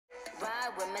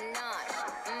ride with Minaj,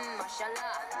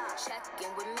 mashallah, check in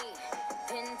with me,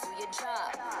 pin to your job,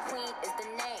 queen is the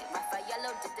name, Raffaello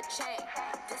did the chain,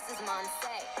 this is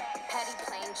Monse, Patty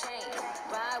plain Jane,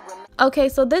 ride with Okay,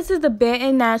 so this is the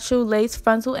Bare Natural lace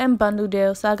frontal and bundle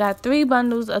deal. So I got 3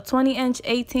 bundles, a 20-inch,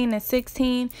 18, and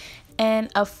 16, and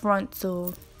a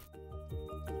frontal.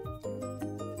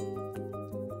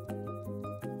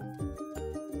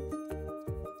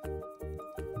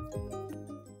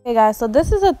 Hey guys, so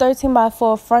this is a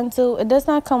 13x4 frontal. It does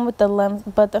not come with the limbs,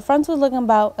 but the frontal is looking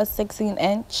about a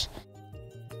 16-inch.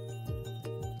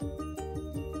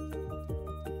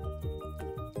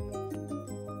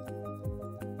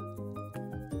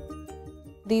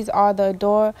 These are the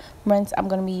adornments I'm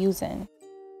going to be using.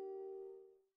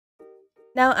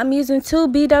 Now I'm using 2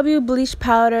 BW bleach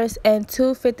powders and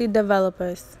 250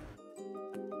 developers.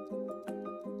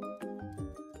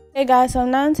 Hey guys, so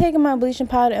now I'm taking my bleaching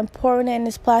powder and pouring it in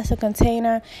this plastic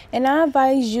container, and I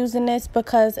advise using this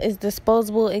because it's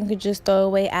disposable and you can just throw it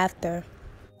away after.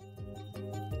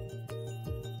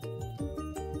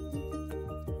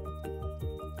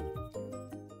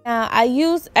 Now I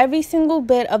use every single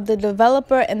bit of the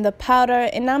developer and the powder,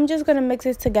 and I'm just going to mix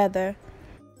it together.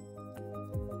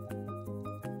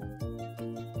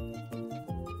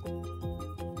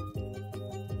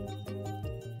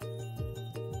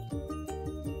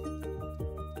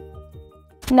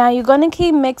 Now you're going to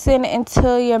keep mixing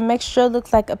until your mixture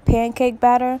looks like a pancake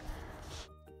batter.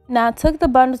 Now I took the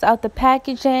bundles out the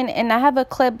packaging, and I have a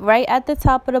clip right at the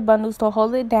top of the bundles to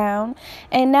hold it down.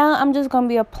 And now I'm just going to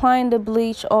be applying the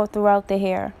bleach all throughout the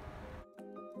hair.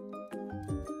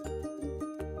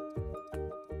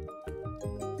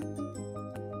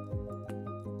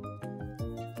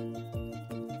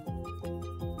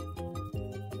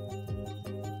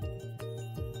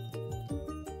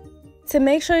 To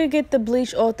make sure you get the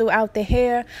bleach all throughout the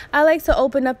hair, I like to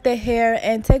open up the hair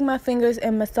and take my fingers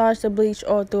and massage the bleach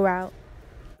all throughout.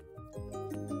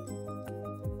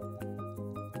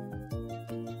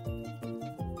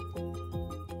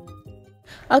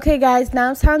 Okay guys,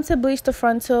 now it's time to bleach the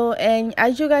frontal, and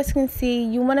as you guys can see,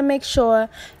 you want to make sure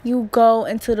you go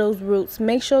into those roots.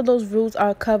 Make sure those roots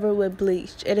are covered with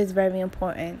bleach. It is very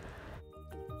important.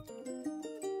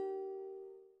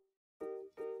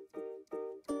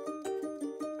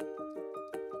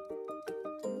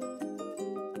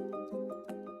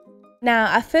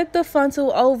 Now I flipped the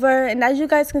frontal over, and as you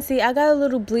guys can see, I got a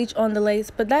little bleach on the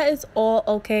lace, but that is all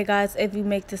okay guys. If you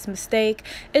make this mistake,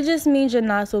 it just means your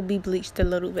knots will be bleached a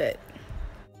little bit.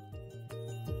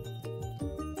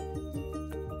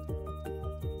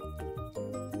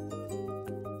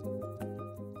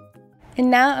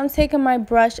 And now I'm taking my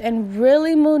brush and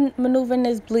really maneuvering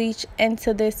this bleach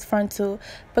into this frontal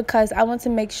because I want to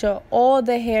make sure all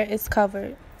the hair is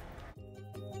covered.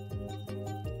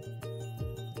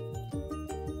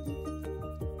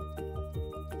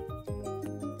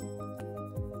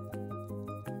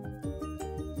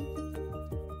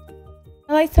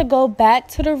 I like to go back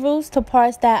to the roots, to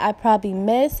parts that I probably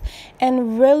missed,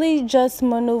 and really just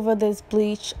maneuver this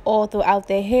bleach all throughout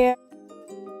the hair.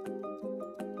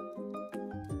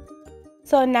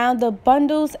 So now the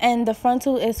bundles and the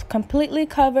frontal is completely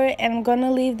covered, and I'm going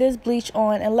to leave this bleach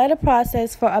on and let it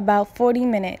process for about 40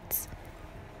 minutes.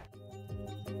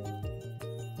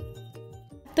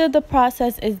 After the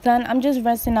process is done, I'm just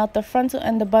rinsing out the frontal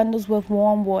and the bundles with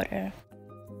warm water.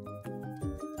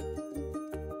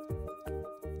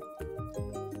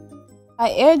 I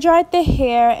air dried the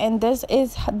hair, and this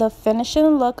is the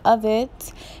finishing look of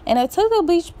it, and I took the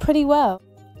bleach pretty well.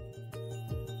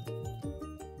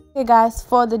 Okay guys,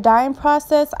 for the dyeing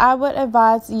process, I would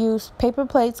advise use paper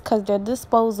plates because they're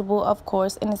disposable, of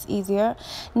course, and it's easier.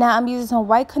 Now I'm using some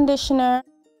white conditioner.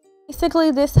 Basically,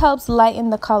 this helps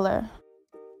lighten the color.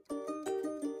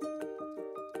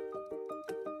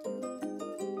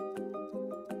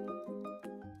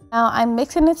 Now I'm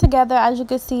mixing it together. As you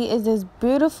can see, is this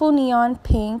beautiful neon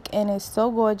pink, and it's so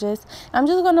gorgeous. I'm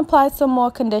just going to apply some more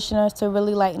conditioner to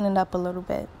really lighten it up a little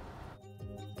bit.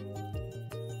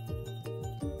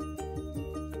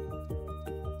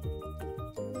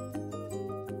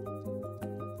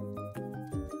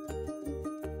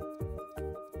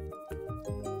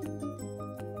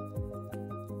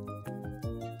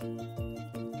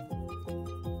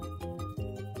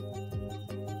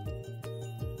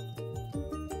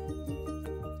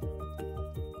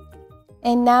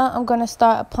 And now I'm going to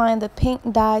start applying the pink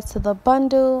dye to the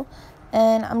bundle,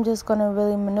 and I'm just going to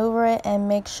really maneuver it and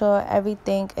make sure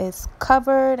everything is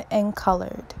covered and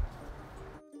colored.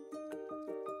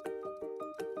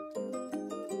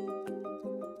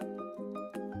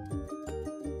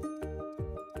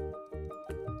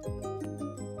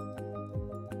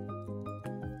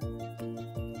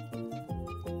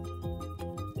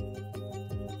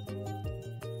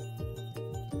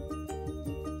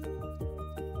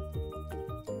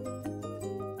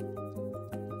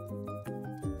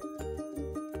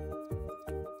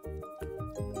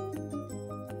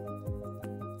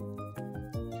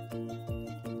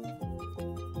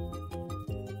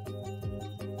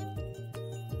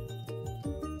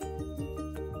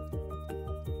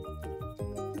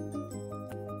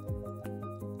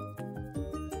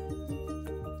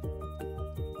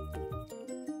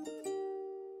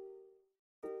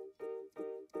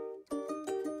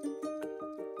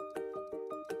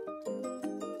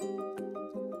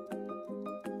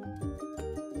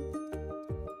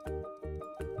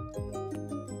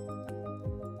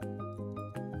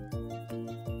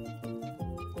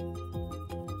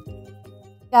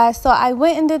 Guys, so I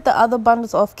went and did the other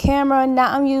bundles off camera.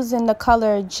 Now I'm using the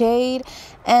color Jade,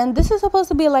 and this is supposed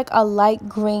to be like a light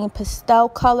green pastel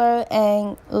color.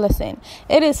 And listen,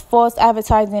 it is false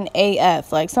advertising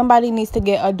AF. Like, somebody needs to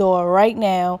get a door right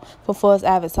now for false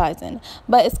advertising.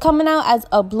 But it's coming out as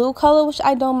a blue color, which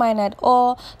I don't mind at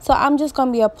all. So I'm just going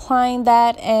to be applying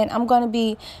that, and I'm going to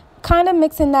be kind of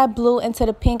mixing that blue into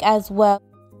the pink as well.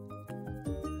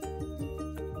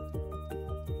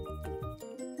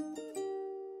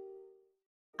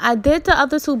 I did the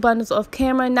other two bundles off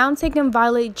camera. Now I'm taking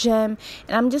Violet Gem,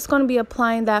 and I'm just going to be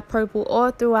applying that purple all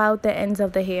throughout the ends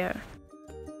of the hair.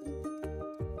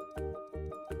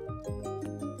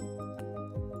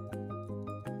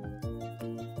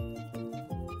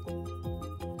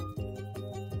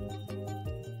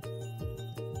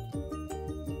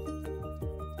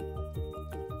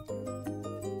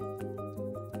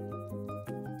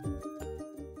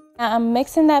 Now I'm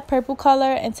mixing that purple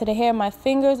color into the hair of my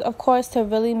fingers, of course, to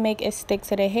really make it stick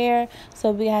to the hair,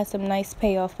 so we have some nice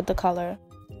payoff with the color.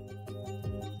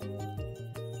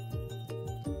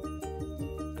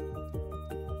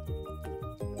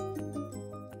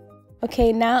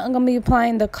 Okay, now I'm going to be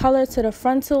applying the color to the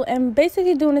frontal and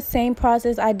basically doing the same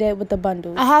process I did with the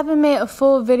bundles. I haven't made a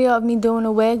full video of me doing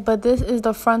a wig, but this is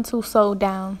the frontal sewed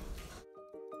down.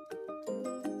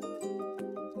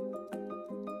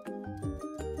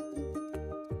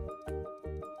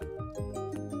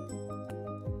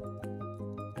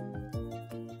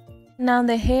 Now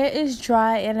the hair is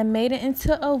dry and I made it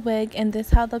into a wig, and this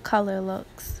is how the color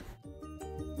looks.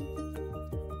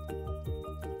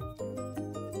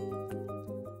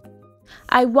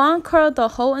 I wand curled the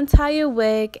whole entire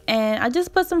wig, and I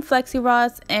just put some flexi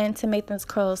rods in to make those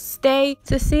curls stay.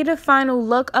 To see the final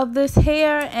look of this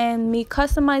hair and me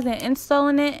customizing and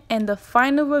installing it and the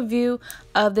final review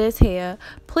of this hair,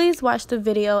 please watch the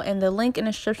video and the link in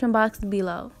the description box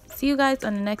below. See you guys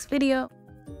on the next video.